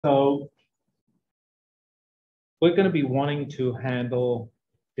So we're going to be wanting to handle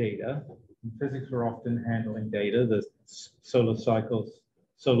data. In physics, we're often handling data. The solar cycles,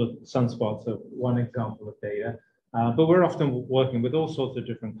 solar sunspots are one example of data. But we're often working with all sorts of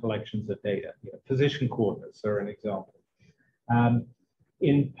different collections of data. Position coordinates are an example.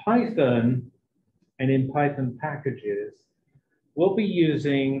 In Python and in Python packages, we'll be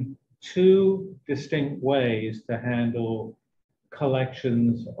using two distinct ways to handle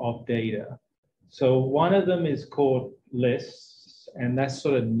collections of data. So one of them is called lists, and that's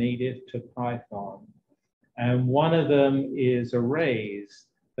sort of native to Python. And one of them is arrays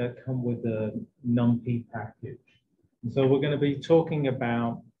that come with the NumPy package. And so we're going to be talking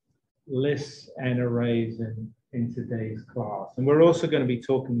about lists and arrays in today's class. And we're also going to be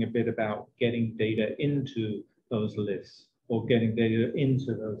talking a bit about getting data into those lists or getting data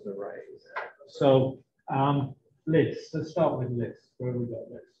into those arrays. So lists, let's start with lists. Where have we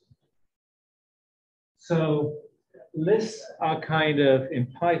got lists? So lists are kind of, in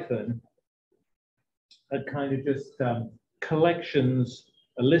Python, are kind of just collections.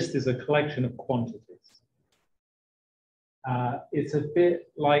 A list is a collection of quantities. It's a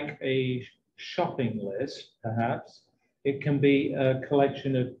bit like a shopping list, perhaps. It can be a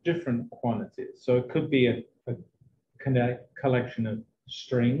collection of different quantities. So it could be a collection of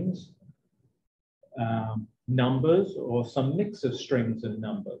strings, numbers, or some mix of strings and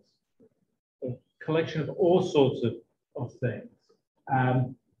numbers. A collection of all sorts of things.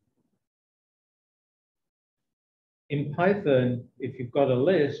 In Python, if you've got a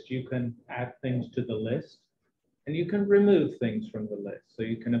list, you can add things to the list, and you can remove things from the list. So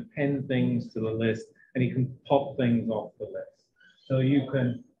you can append things to the list, and you can pop things off the list. So you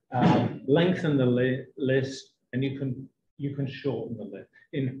can lengthen the list, and you can shorten the list.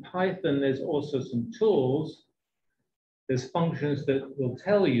 In Python, there's also some tools. There's functions that will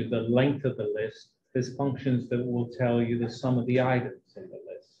tell you the length of the list. There's functions that will tell you the sum of the items in the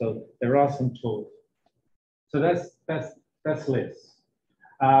list. So there are some tools. So that's lists.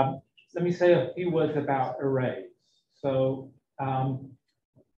 Let me say a few words about arrays. So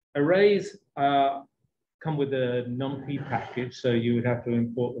arrays come with a NumPy package. So you would have to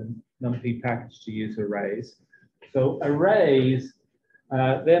import the NumPy package to use arrays. So arrays,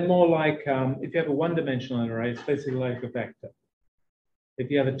 they're more like, if you have a one-dimensional array, it's basically like a vector.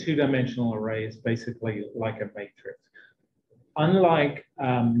 If you have a two-dimensional array, it's basically like a matrix. Unlike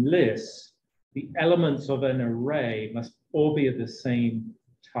lists, the elements of an array must all be of the same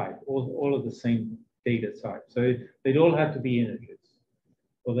type, all of the same data type. So they'd all have to be integers,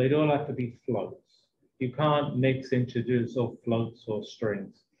 or they'd all have to be floats. You can't mix, introduce, or floats or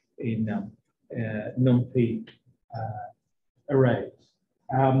strings in NumPy arrays.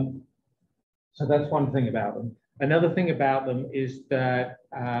 So that's one thing about them. Another thing about them is that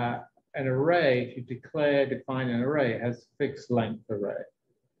an array, if you define an array, it has fixed length array.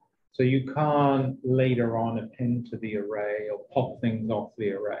 So you can't later on append to the array or pop things off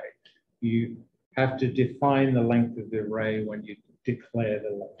the array. You have to define the length of the array when you declare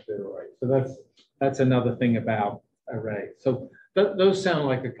the length of the array. So that's another thing about arrays. So those sound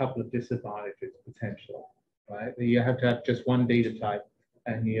like a couple of disadvantages potentially, right? You have to have just one data type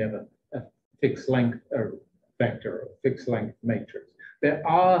and you have a fixed length vector or fixed length matrix. There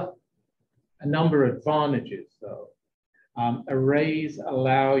are a number of advantages though. Arrays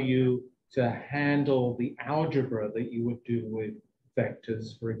allow you to handle the algebra that you would do with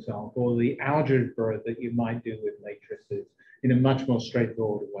vectors, for example, or the algebra that you might do with matrices in a much more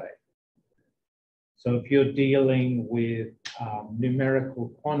straightforward way. So if you're dealing with numerical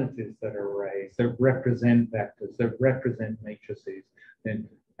quantities that are arrays, that represent vectors, that represent matrices, then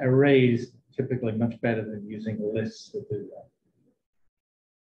arrays typically much better than using lists to do that.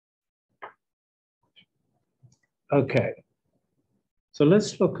 Okay, so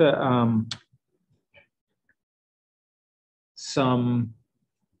let's look at some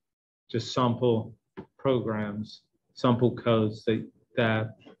just sample programs, sample codes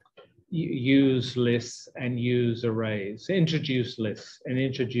that use lists and use arrays, introduce lists and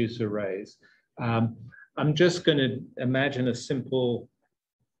introduce arrays. I'm just going to imagine a simple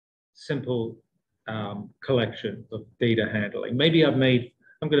collection of data handling. Maybe I'm going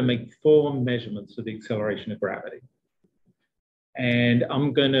to make 4 measurements of the acceleration of gravity. And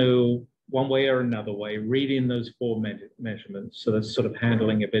I'm going to, one way or another way, read in those 4 measurements. So that's sort of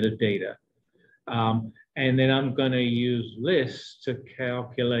handling a bit of data. And then I'm going to use lists to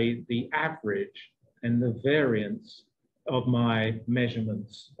calculate the average and the variance of my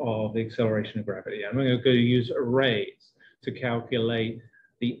measurements of the acceleration of gravity. I'm going to use arrays to calculate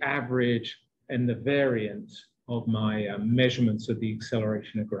the average and the variance measurements of the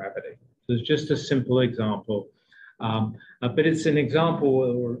acceleration of gravity. So it's just a simple example, but it's an example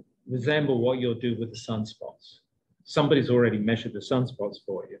that will resemble what you'll do with the sunspots. Somebody's already measured the sunspots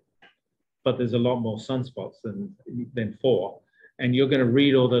for you, but there's a lot more sunspots than 4. And you're going to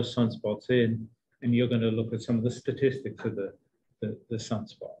read all those sunspots in, and you're going to look at some of the statistics of the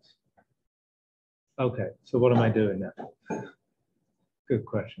sunspots. Okay, so what am I doing now? Good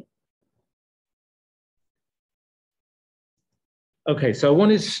question. Okay, so I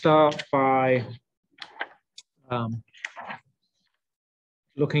want to start by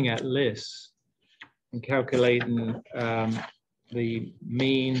looking at lists and calculating the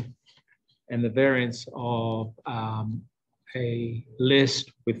mean and the variance of a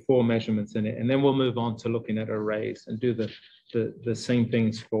list with 4 measurements in it. And then we'll move on to looking at arrays and do the same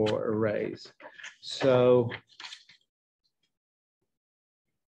things for arrays. So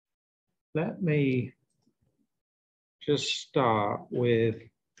let me just start with,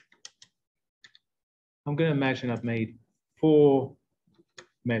 I'm going to imagine I've made 4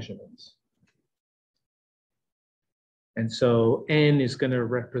 measurements. And so n is going to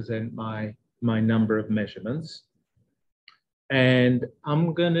represent my number of measurements. And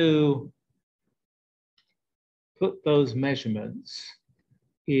I'm going to put those measurements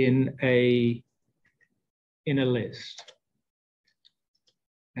in a list.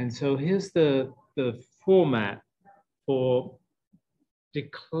 And so here's the format for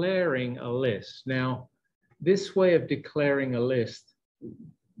declaring a list. Now, this way of declaring a list,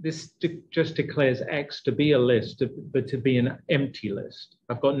 this just declares X to be a list, but to be an empty list.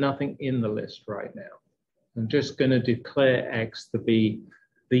 I've got nothing in the list right now. I'm just going to declare X to be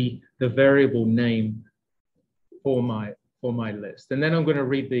the variable name for my list, and then I'm going to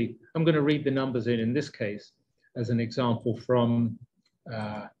read the numbers in this case as an example from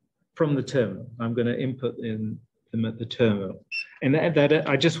the terminal. I'm going to input in them at the terminal, and that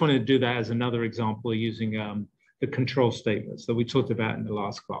I just wanted to do that as another example using the control statements that we talked about in the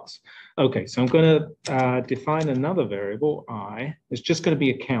last class. Okay, so I'm going to define another variable I. It's just going to be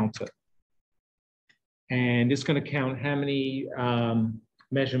a counter. And it's going to count how many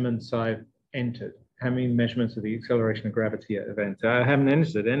measurements I've entered, how many measurements of the acceleration of gravity I've entered. I haven't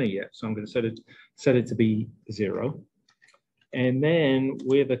entered any yet, so I'm going to set it to be 0. And then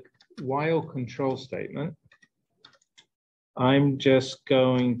with a while control statement, I'm just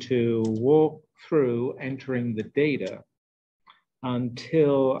going to walk through entering the data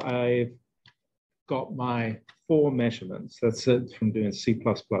until I've got my 4 measurements. That's it from doing C++.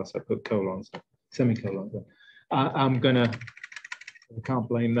 I put colons, semicolons. I can't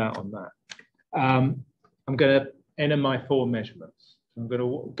blame that on that. I'm going to enter my 4 measurements. I'm going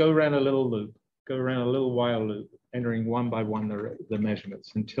to go around a little loop, go around a little while loop, entering one by one the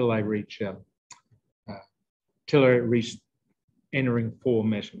measurements until I reach entering 4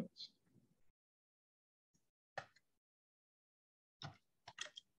 measurements.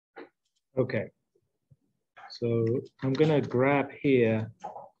 Okay, so I'm going to grab here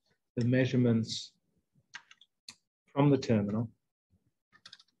the measurements from the terminal.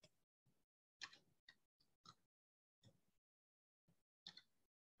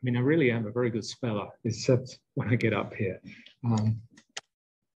 I mean, I really am a very good speller, except when I get up here.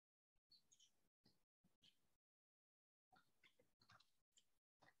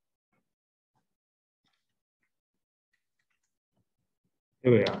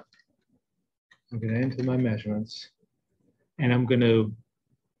 Here we are. I'm going to enter my measurements, and I'm going to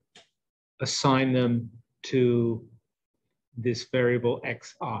assign them to this variable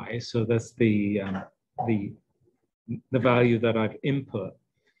xi. So that's the value that I've input.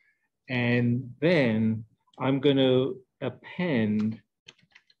 And then I'm going to append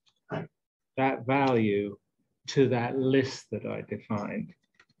that value to that list that I defined.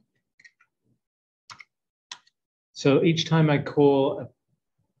 So each time I call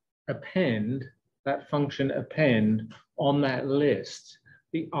append, that function append on that list,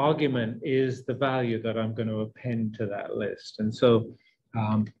 the argument is the value that I'm going to append to that list. And so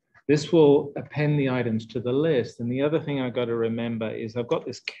this will append the items to the list. And the other thing I've got to remember is I've got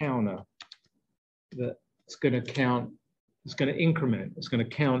this counter that's going to count, it's going to increment, it's going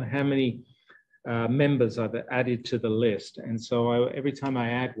to count how many members I've added to the list. And so every time I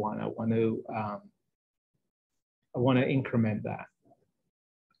add one, I want to increment that.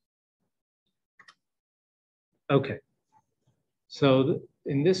 Okay, so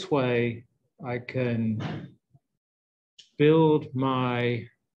in this way, I can build my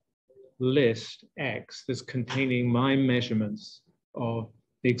list X that's containing my measurements of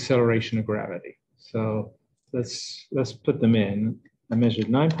the acceleration of gravity. So let's put them in. I measured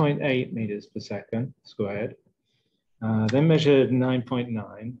 9.8 meters per second squared. Then measured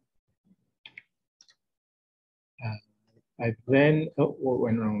 9.9. I then, oh, what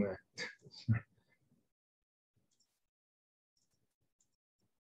went wrong there?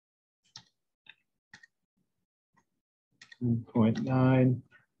 9.9.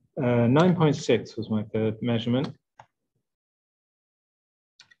 9.6 was my third measurement.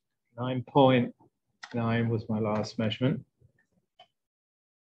 9.9 was my last measurement.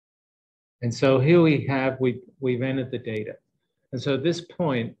 And so here we have, we've entered the data. And so at this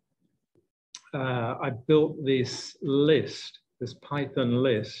point, I built this list, this Python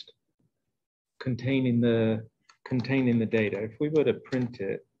list containing the data. If we were to print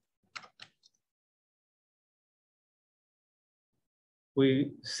it,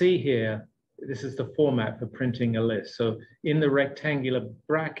 we see here, this is the format for printing a list. So in the rectangular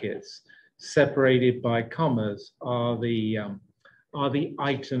brackets, separated by commas, are the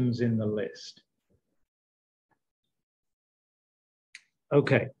items in the list.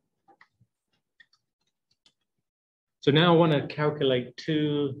 Okay. So now I want to calculate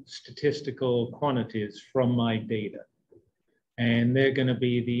two statistical quantities from my data. And they're going to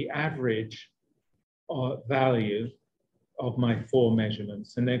be the average value of my 4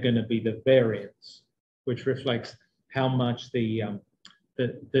 measurements. And they're going to be the variance, which reflects how much the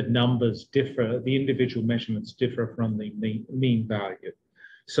numbers differ, the individual measurements differ from the mean value.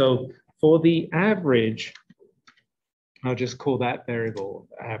 So for the average, I'll just call that variable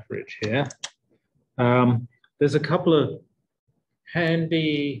average here. There's a couple of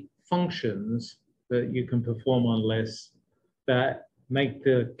handy functions that you can perform on lists that make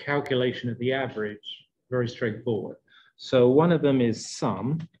the calculation of the average very straightforward. So one of them is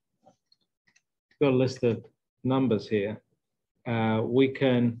sum. Got a list of numbers here. We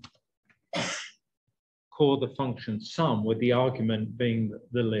can call the function sum with the argument being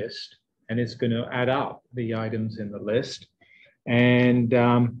the list, and it's going to add up the items in the list. And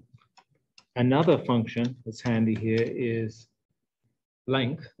another function that's handy here is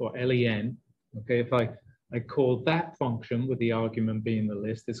length, or len. Okay, if I call that function with the argument being the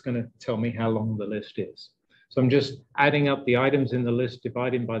list, it's going to tell me how long the list is. So I'm just adding up the items in the list,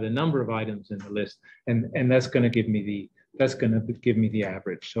 dividing by the number of items in the list, and that's going to give me the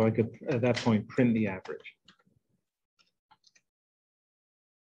average. So I could at that point print the average.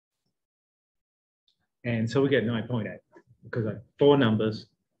 And so we get 9.8 because I have 4 numbers,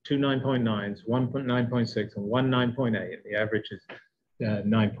 2 9.9s, 1 9.6, and 1 9.8. And the average is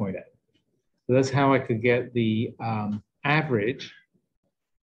 9.8. So that's how I could get the average.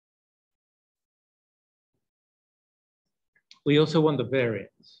 We also want the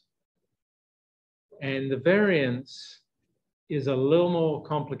variance. And the variance is a little more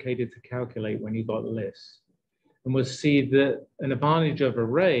complicated to calculate when you've got lists. And we'll see that an advantage of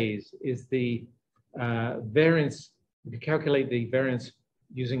arrays is the variance. If you calculate the variance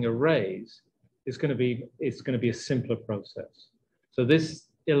using arrays, it's going to be a simpler process. So this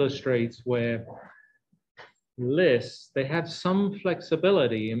illustrates where lists, they have some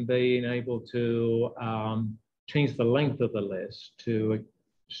flexibility in being able to change the length of the list to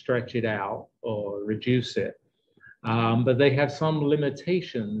stretch it out or reduce it. But they have some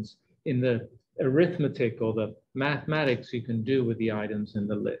limitations in the arithmetic or the mathematics you can do with the items in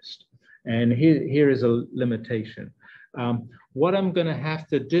the list. And here is a limitation. What I'm going to have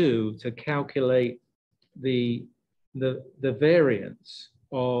to do to calculate the variance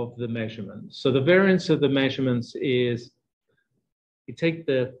of the measurements. So the variance of the measurements is you take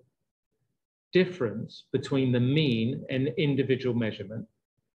the difference between the mean and individual measurement.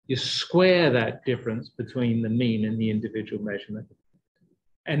 You square that difference between the mean and the individual measurement.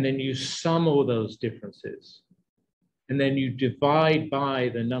 And then you sum all those differences. And then you divide by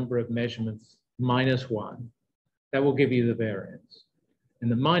the number of measurements minus 1. That will give you the variance. And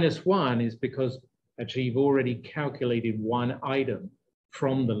the minus 1 is because actually you've already calculated one item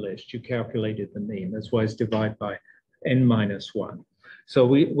from the list. You calculated the mean. That's why it's divided by n minus 1. So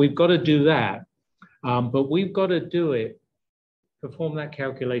we've got to do that. But we've got to do it, perform that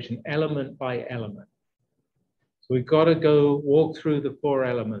calculation element by element. So we've got to go walk through the 4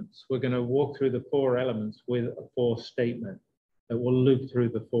 elements. We're going to walk through the 4 elements with a for statement that will loop through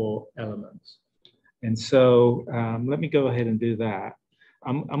the 4 elements. And so let me go ahead and do that.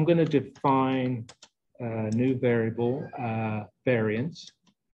 I'm going to define a new variable, variance,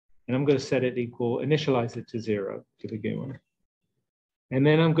 and I'm going to set it equal, initialize it to 0 to begin with. And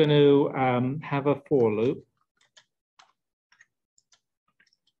then I'm going to have a for loop.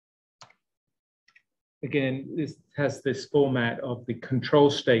 Again, this has this format of the control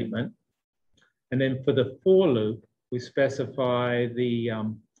statement. And then for the for loop, we specify the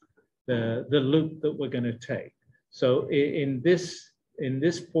loop that we're going to take. So in this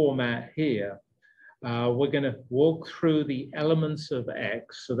format here, we're going to walk through the elements of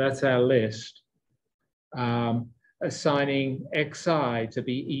X. So that's our list, assigning Xi to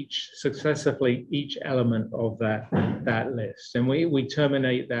be successively each element of that list. And we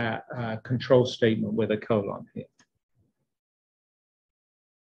terminate that control statement with a colon here.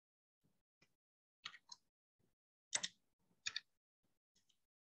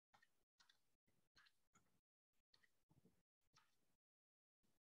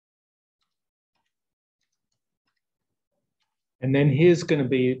 And then here's going to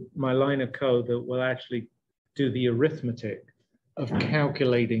be my line of code that will actually do the arithmetic of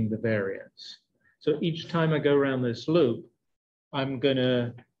calculating the variance. So each time I go around this loop, I'm going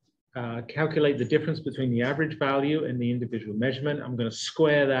to calculate the difference between the average value and the individual measurement. I'm going to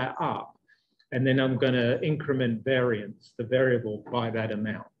square that up, and then I'm going to increment variance, the variable, by that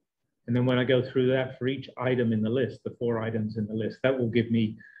amount. And then when I go through that for each item in the list, the 4 items in the list, that will give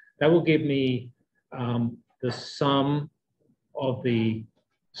me the sum of the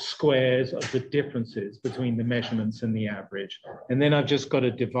squares of the differences between the measurements and the average. And then I've just got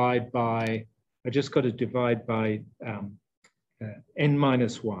to divide by, n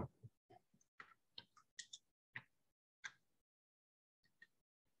minus 1.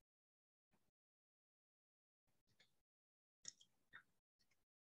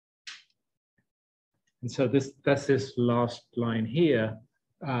 And so that's this last line here.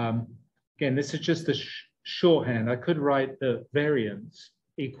 Again, this is just a shorthand. I could write the variance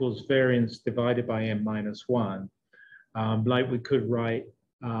equals variance divided by n minus 1. Like we could write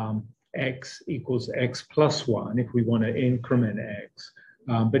x equals x plus 1 if we want to increment x.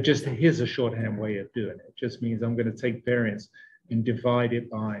 But just here's a shorthand way of doing it. It just means I'm going to take variance and divide it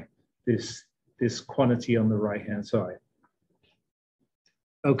by this quantity on the right-hand side.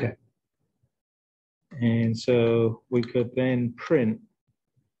 Okay. And so we could then print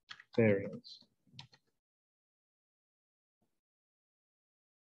variance.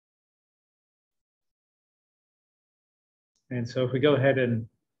 And so if we go ahead and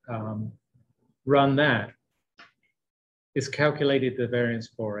run that, it's calculated the variance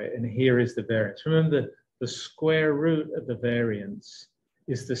for it, and here is the variance. Remember, the square root of the variance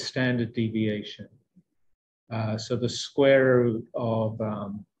is the standard deviation. So the square root of,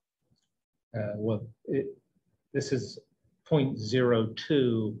 this is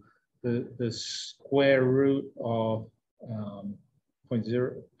 0.02, the square root of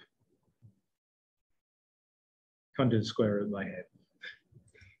 0.0, can't do the square root in my head.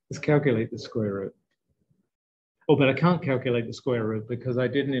 Let's calculate the square root. Oh, but I can't calculate the square root because I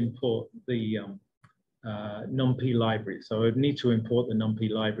didn't import the NumPy library. So I would need to import the NumPy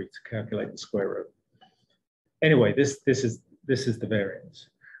library to calculate the square root. Anyway, this is the variance,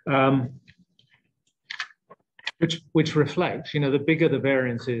 which reflects, the bigger the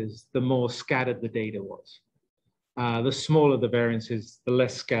variance is, the more scattered the data was. The smaller the variance is, the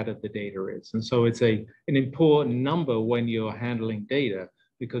less scattered the data is. And so it's an important number when you're handling data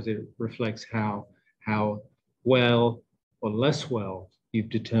because it reflects how well or less well you've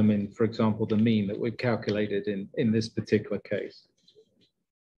determined, for example, the mean that we've calculated in this particular case.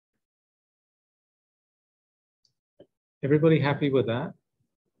 Everybody happy with that?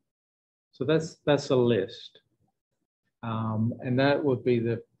 So that's a list. And that would be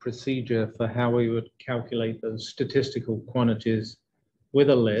the procedure for how we would calculate those statistical quantities with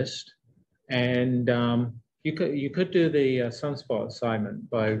a list. And you could do the Sunspot assignment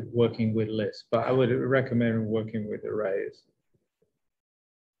by working with lists, but I would recommend working with arrays.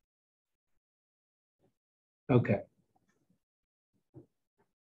 Okay.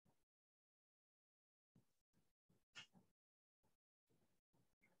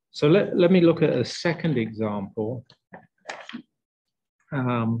 So let me look at a second example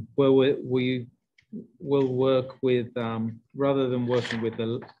where we will work with, rather than working with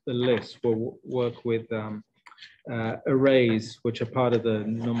the list, we'll work with arrays, which are part of the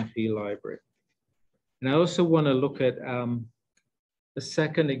NumPy library. And I also want to look at a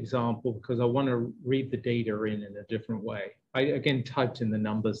second example because I want to read the data in a different way. I, again, typed in the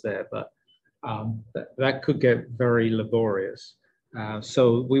numbers there, but that could get very laborious.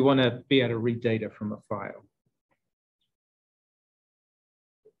 So we want to be able to read data from a file.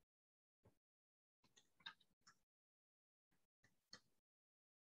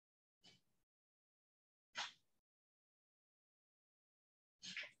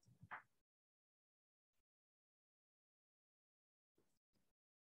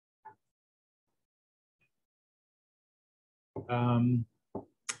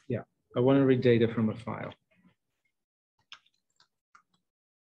 Yeah, I want to read data from a file.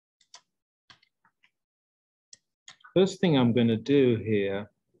 first thing I'm going to do here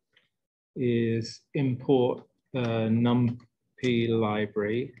is import the NumPy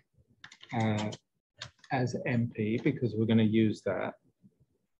library as MP because we're going to use that.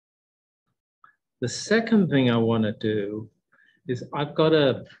 The second thing I want to do is I've got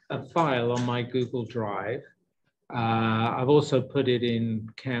a file on my Google Drive. I've also put it in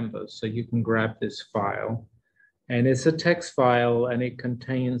Canvas, so you can grab this file. And it's a text file, and it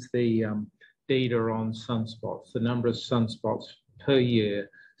contains the data on sunspots, the number of sunspots per year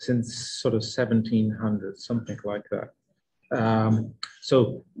since sort of 1700, something like that.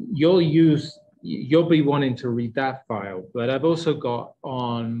 So you'll be wanting to read that file, but I've also got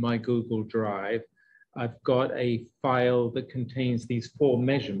on my Google Drive, I've got a file that contains these 4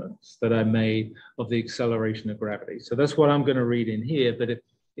 measurements that I made of the acceleration of gravity. So that's what I'm going to read in here. But if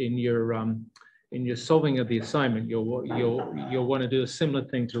in your solving of the assignment, you'll want to do a similar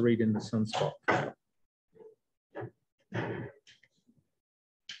thing to read in the sunspot.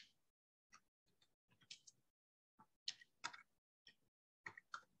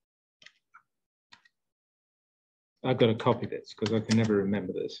 I've got to copy this because I can never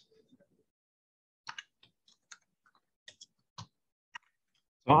remember this.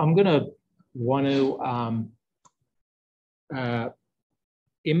 So I'm going to want to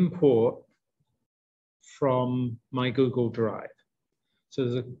import from my Google Drive. So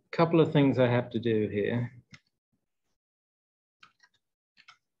there's a couple of things I have to do here.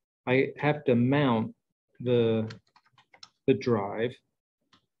 I have to mount the drive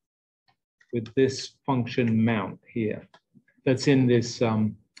with this function mount here. That's in this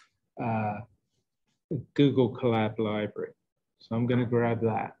Google Colab library. So I'm going to grab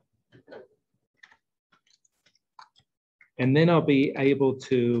that. And then I'll be able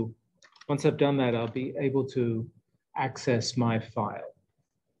to, once I've done that, I'll be able to access my file,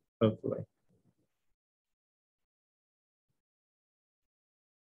 hopefully.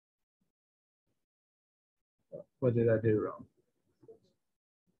 What did I do wrong?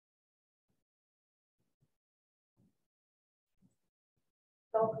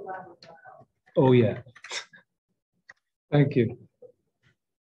 Oh, yeah. Thank you.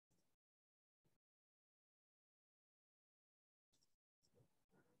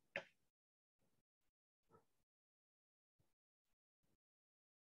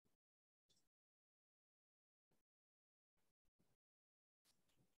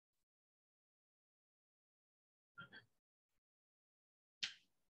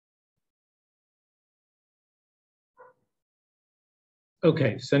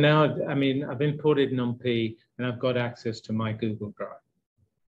 Okay, so now, I mean, I've imported NumPy and I've got access to my Google Drive.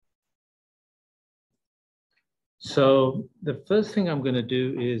 So the first thing I'm going to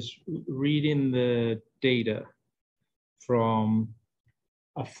do is read in the data from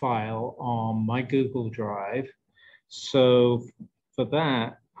a file on my Google Drive. So for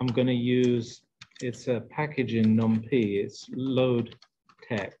that, I'm going to use, it's a package in NumPy, it's load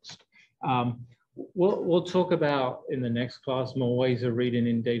text. We'll talk about in the next class more ways of reading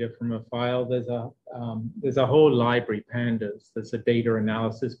in data from a file. There's a whole library, Pandas. There's a data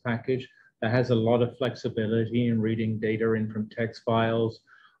analysis package that has a lot of flexibility in reading data in from text files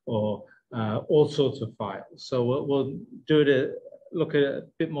or all sorts of files. So we'll do it look at a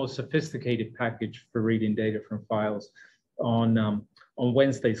bit more sophisticated package for reading data from files on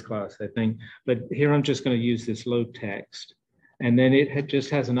Wednesday's class, I think. But here I'm just going to use this load text, and then it just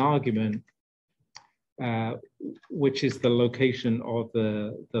has an argument which is the location of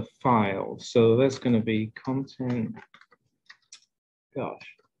the file. So that's going to be content,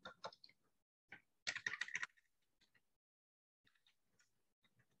 gosh.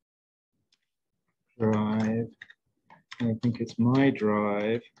 Drive, I think it's my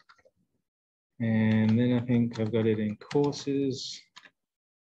drive. And then I think I've got it in courses.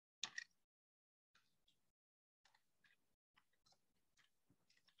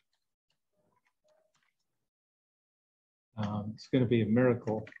 It's going to be a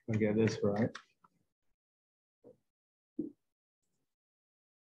miracle if I get this right.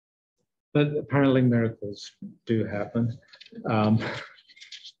 But apparently miracles do happen. Don't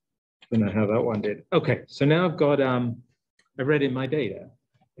know how that one did. Okay, so now I've got, I read in my data,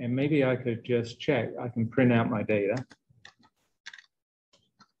 and maybe I could just check. I can print out my data.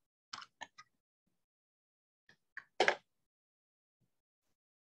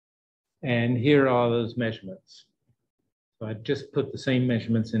 And here are those measurements. So I just put the same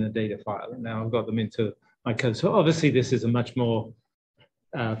measurements in a data file, and now I've got them into my code. So obviously this is a much more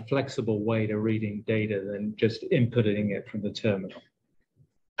flexible way to reading data than just inputting it from the terminal.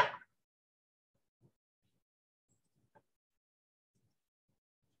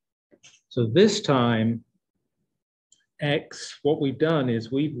 So this time, x, what we've done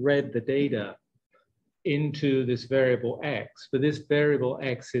is we've read the data into this variable x, but this variable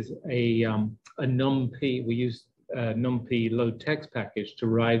x is a NumPy. We use a NumPy load text package to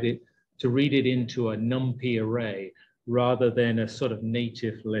read it into a NumPy array rather than a sort of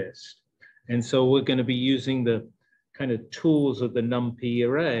native list. And so we're going to be using the kind of tools of the NumPy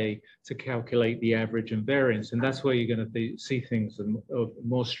array to calculate the average and variance. And that's where you're going to see things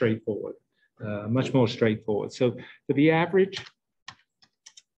more straightforward, much more straightforward. So for the average,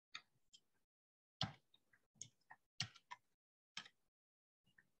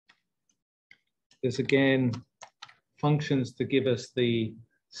 there's again functions to give us the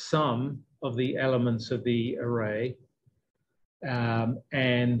sum of the elements of the array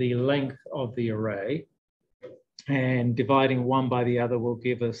and the length of the array. And dividing one by the other will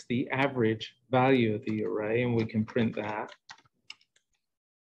give us the average value of the array, and we can print that.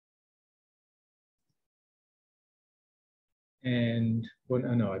 And, well,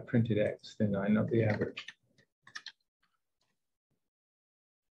 no, I printed X, didn't I, not the average.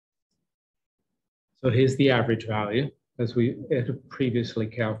 So here's the average value as we had previously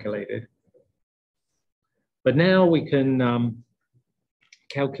calculated. But now we can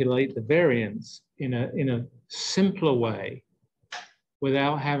calculate the variance in a simpler way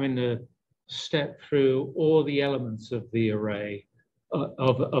without having to step through all the elements of the array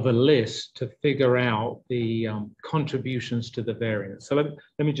of a list to figure out the contributions to the variance. So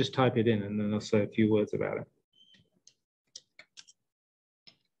let me just type it in and then I'll say a few words about it.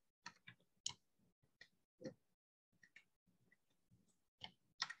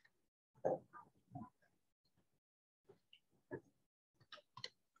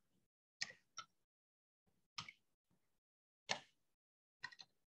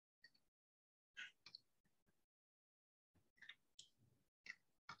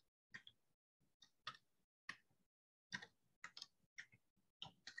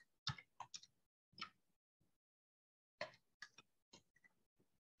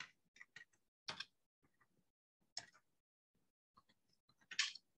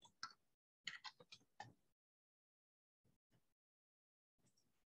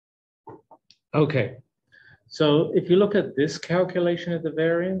 Okay, so if you look at this calculation of the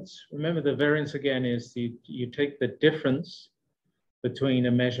variance, remember the variance again is you take the difference between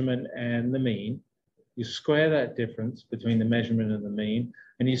a measurement and the mean, you square that difference between the measurement and the mean,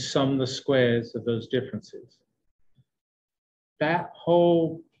 and you sum the squares of those differences. That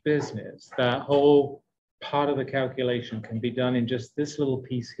whole business, that whole part of the calculation can be done in just this little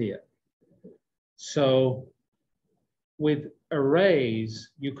piece here. So with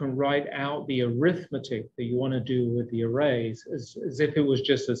arrays, you can write out the arithmetic that you want to do with the arrays as if it was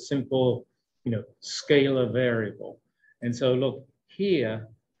just a simple, scalar variable. And so look here,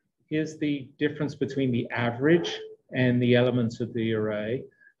 here's the difference between the average and the elements of the array.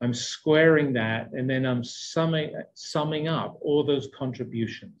 I'm squaring that, and then I'm summing up all those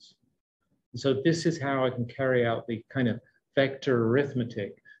contributions. So this is how I can carry out the kind of vector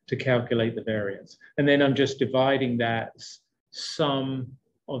arithmetic to calculate the variance. And then I'm just dividing that sum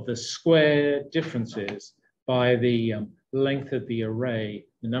of the square differences by the length of the array,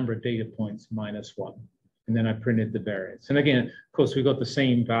 the number of data points minus 1. And then I printed the variance. And again, of course, we got the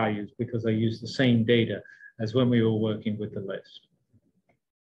same values because I used the same data as when we were working with the list.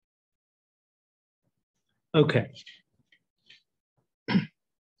 Okay.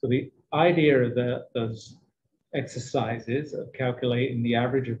 So the idea of those exercises of calculating the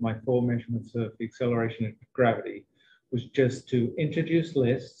average of my 4 measurements of the acceleration of gravity was just to introduce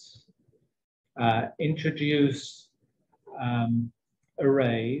lists, introduce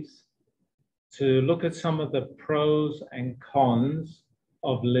arrays, to look at some of the pros and cons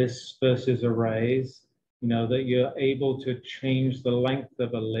of lists versus arrays, that you're able to change the length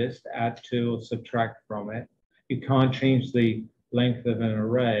of a list, add to or subtract from it. You can't change the length of an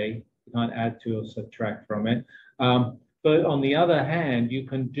array. You can't add to or subtract from it. But on the other hand, you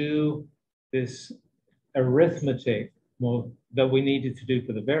can do this arithmetic that we needed to do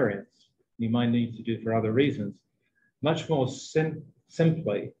for the variance. You might need to do for other reasons, much more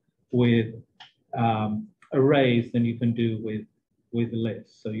simply with arrays than you can do with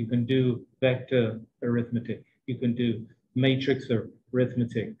lists. So you can do vector arithmetic. You can do matrix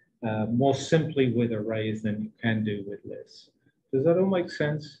arithmetic more simply with arrays than you can do with lists. Does that all make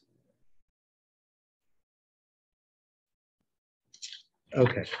sense?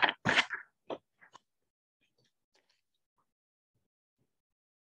 Okay.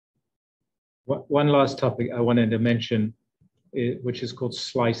 One last topic I wanted to mention, which is called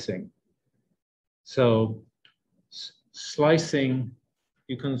slicing. So slicing,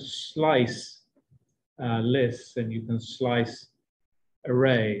 you can slice lists, and you can slice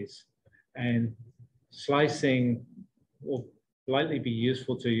arrays. And slicing will likely be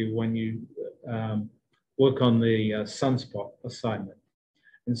useful to you when you work on the sunspot assignment.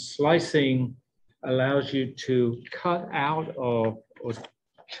 And slicing allows you to cut out of or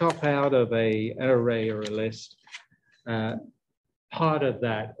chop out of an array or a list part of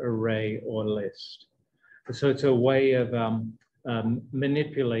that array or list. So it's a way of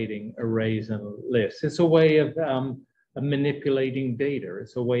manipulating arrays and lists. It's a way of manipulating data.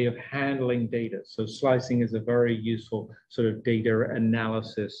 It's a way of handling data. So slicing is a very useful sort of data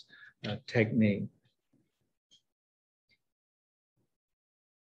analysis technique.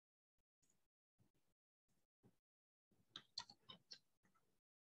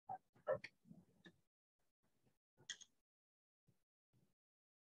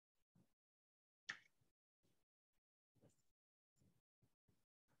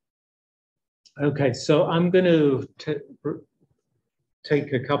 Okay, so I'm going to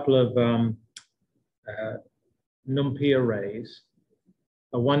take a couple of NumPy arrays,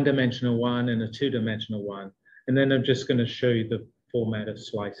 a one-dimensional one and a two-dimensional one, and then I'm just going to show you the format of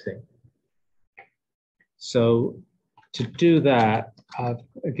slicing. So to do that, I've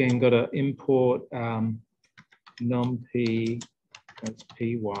again got to import NumPy, that's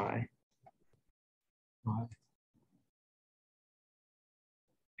py.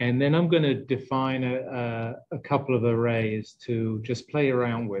 And then I'm going to define a couple of arrays to just play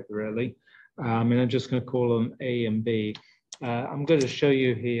around with, really. And I'm just going to call them A and B. I'm going to show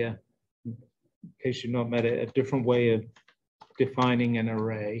you here, in case you've not met it, a different way of defining an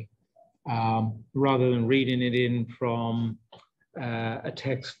array. Rather than reading it in from a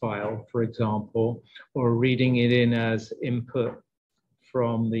text file, for example, or reading it in as input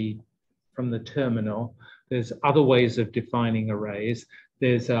from the terminal. There's other ways of defining arrays.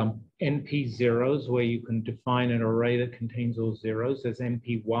 There's NP zeros, where you can define an array that contains all zeros. There's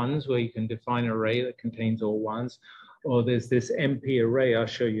NP ones, where you can define an array that contains all ones. Or there's this NP array, I'll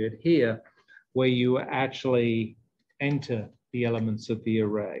show you it here, where you actually enter the elements of the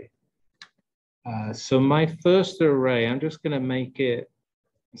array. So my first array, I'm just going to make it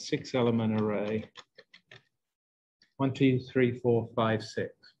a 6-element array. 1, 2, 3, 4, 5,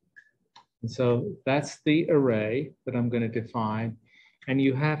 6. And so that's the array that I'm going to define. And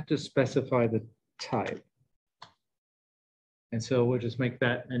you have to specify the type. And so we'll just make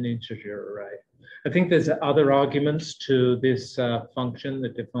that an integer array. I think there's other arguments to this function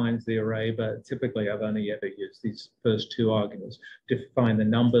that defines the array, but typically I've only ever used these first two arguments to define the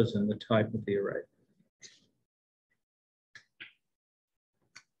numbers and the type of the array.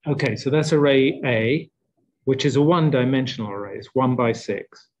 Okay, so that's array A, which is a one-dimensional array. It's 1 by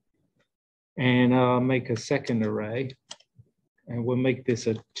 6. And I'll make a second array. And we'll make this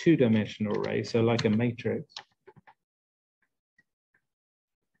a two-dimensional array, so like a matrix.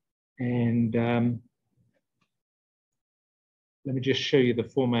 And let me just show you the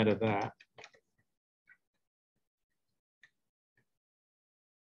format of that.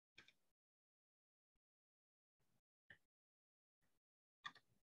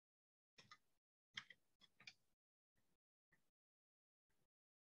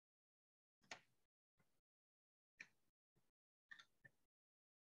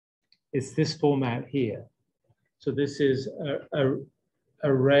 It's this format here. So this is an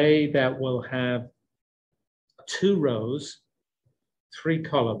array that will have 2 rows, 3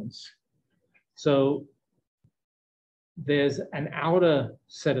 columns. So there's an outer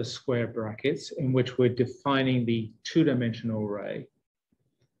set of square brackets in which we're defining the two-dimensional array.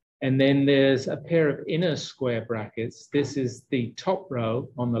 And then there's a pair of inner square brackets. This is the top row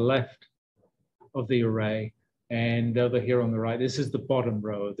on the left of the array. And over here on the right, this is the bottom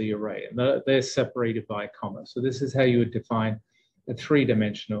row of the array. And they're separated by a comma. So this is how you would define a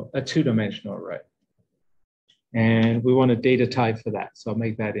two-dimensional array. And we want a data type for that. So I'll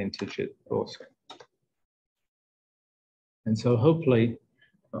make that integer also. And so hopefully,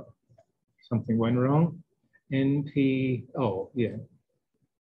 oh, something went wrong. NP, oh, yeah.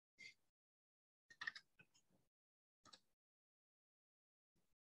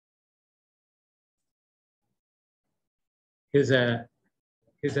 Here's our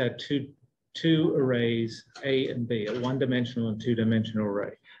two arrays, A and B, a one-dimensional and two-dimensional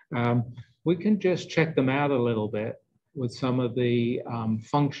array. We can just check them out a little bit with some of the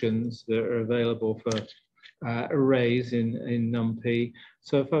functions that are available for arrays in NumPy.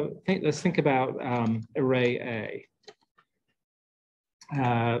 So let's think about array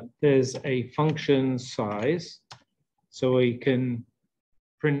A. There's a function size, so we can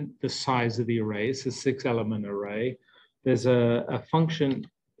print the size of the array. It's a 6-element array. There's a function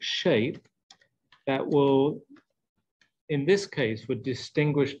shape, that will, in this case, would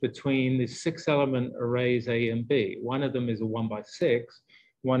distinguish between the 6-element arrays A and B. One of them is a 1 by 6,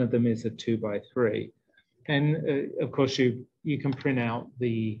 one of them is a 2 by 3. And of course, you can print out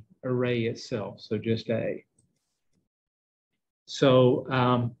the array itself, so just A. So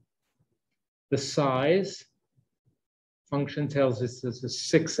the size function tells us it's a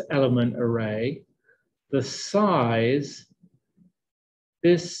 6-element array. The size,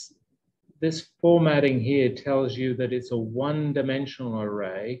 this formatting here tells you that it's a 1-dimensional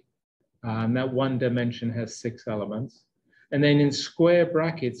array, and that one dimension has 6 elements. And then in square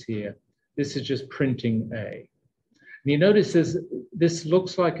brackets here, this is just printing A. And you notice this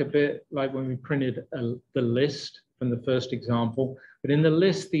looks like a bit like when we printed the list from the first example, but in the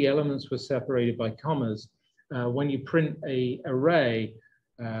list, the elements were separated by commas. When you print an array,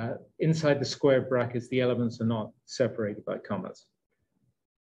 inside the square brackets, the elements are not separated by commas.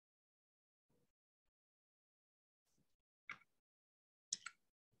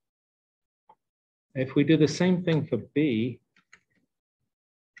 If we do the same thing for B,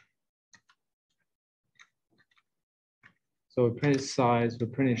 so we print its size, we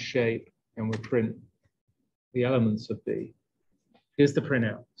print its shape, and we print the elements of B. Here's the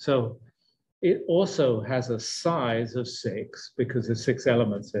printout. So it also has a size of 6 because there's 6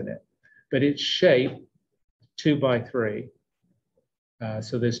 elements in it, but its shape, 2 by 3.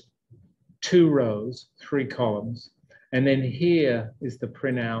 So there's 2 rows, 3 columns. And then here is the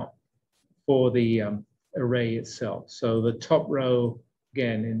printout for the array itself. So the top row,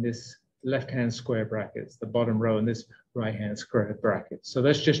 again, in this left-hand square brackets, the bottom row in this right-hand square brackets. So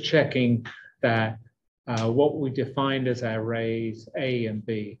that's just checking that what we defined as our arrays A and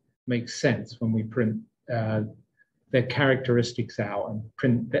B makes sense when we print their characteristics out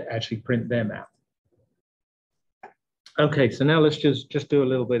and actually print them out. Okay, so now let's just do a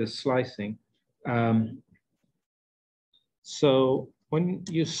little bit of slicing. So when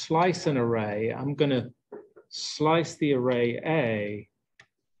you slice an array, I'm going to slice the array A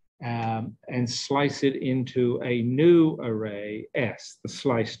and slice it into a new array S, the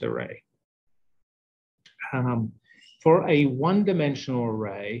sliced array. For a 1-dimensional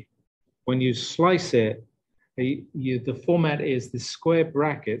array, when you slice it, the format is the square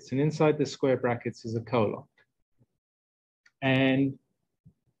brackets, and inside the square brackets is a colon. And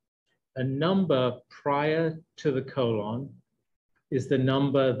a number prior to the colon is the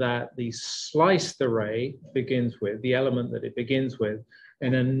number that the sliced array begins with, the element that it begins with.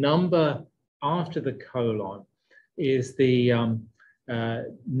 And a number after the colon is the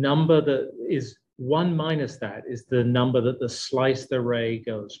number that is 1 minus that is the number that the sliced array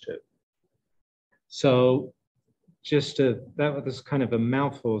goes to. So that was kind of a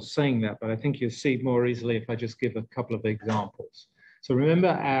mouthful saying that, but I think you'll see more easily if I just give a couple of examples. So remember,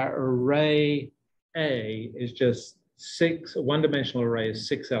 our array A is just 6, a 1-dimensional array is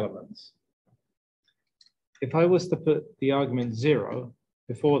 6 elements. If I was to put the argument 0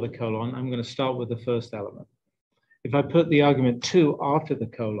 before the colon, I'm going to start with the first element. If I put the argument 2 after the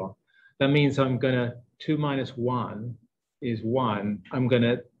colon, that means I'm going to, 2 minus 1 is 1. I'm going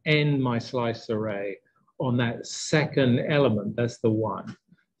to end my slice array on that second element, that's the 1.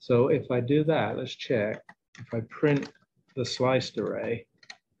 So if I do that, let's check. If I print the sliced array,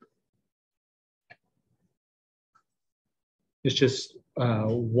 it's just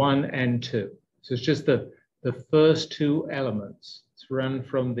 1 and 2. So it's just the first 2 elements. It's run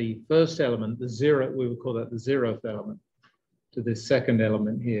from the first element, the 0, we would call that the 0th element, to the second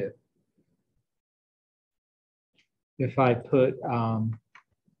element here. If I put,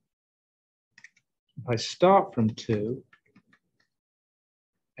 if I start from 2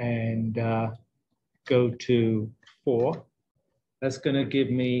 and go to 4, that's going to give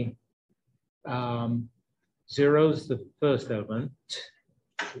me 0 is the first element,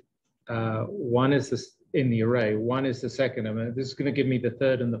 1 is the, in the array, 1 is the second element. This is going to give me the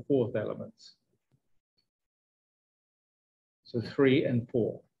third and the fourth elements. So 3 and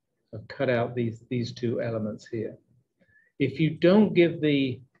 4. I've cut out these 2 elements here. If you don't give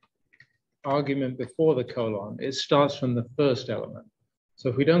the argument before the colon, it starts from the first element. So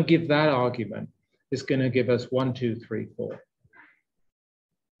if we don't give that argument, it's going to give us 1, 2, 3, 4.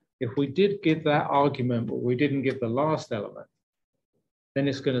 If we did give that argument, but we didn't give the last element, then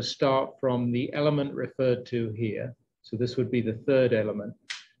it's going to start from the element referred to here. So this would be the third element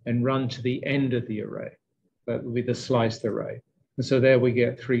and run to the end of the array. That would be the sliced array. And so there we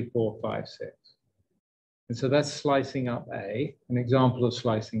get 3, 4, 5, 6. And so that's slicing up A, an example of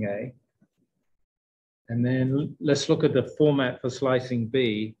slicing A. And then let's look at the format for slicing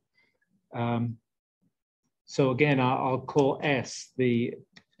B. So again, I'll call S the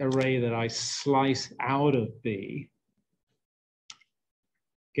array that I slice out of B,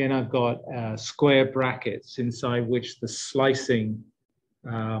 again, I've got square brackets inside which the slicing,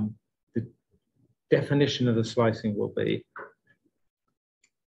 the definition of the slicing will be.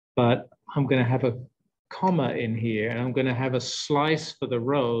 But I'm going to have a comma in here, and I'm going to have a slice for the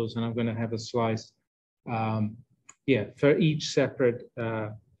rows, and I'm going to have a slice, for each separate,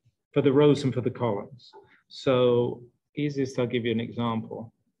 for the rows and for the columns. So easiest, I'll give you an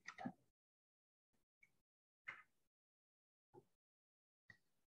example.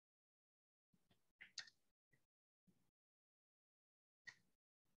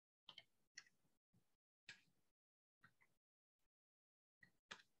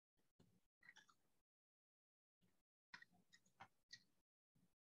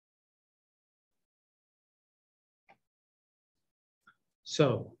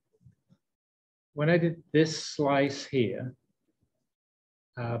 So when I did this slice here,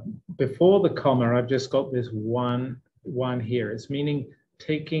 before the comma, I've just got this one here. It's meaning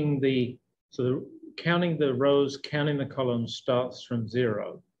taking counting the rows, counting the columns starts from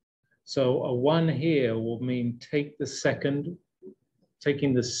 0. So a 1 here will mean taking the second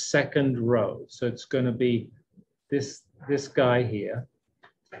row. So it's going to be this guy here.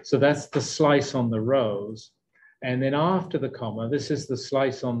 So that's the slice on the rows. And then after the comma, this is the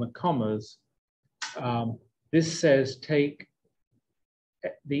slice on the commas. This says take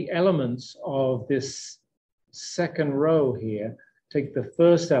the elements of this second row here, take the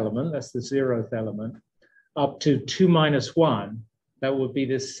first element, that's the 0th element, up to 2 minus 1. That would be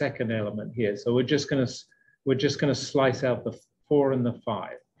this second element here. So we're just going to slice out the 4 and the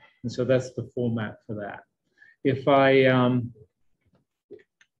 5. And so that's the format for that. If I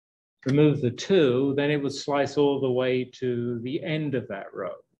remove the 2, then it would slice all the way to the end of that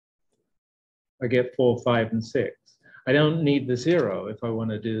row. I get 4, 5, and 6. I don't need the 0 if I want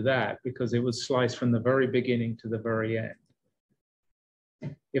to do that, because it would slice from the very beginning to the very end.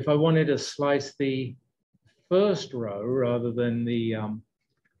 If I wanted to slice the first row rather than the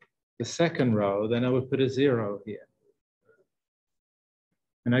second row, then I would put a 0 here.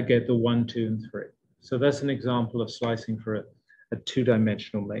 And I get the 1, 2, and 3. So that's an example of slicing for a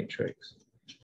two-dimensional matrix.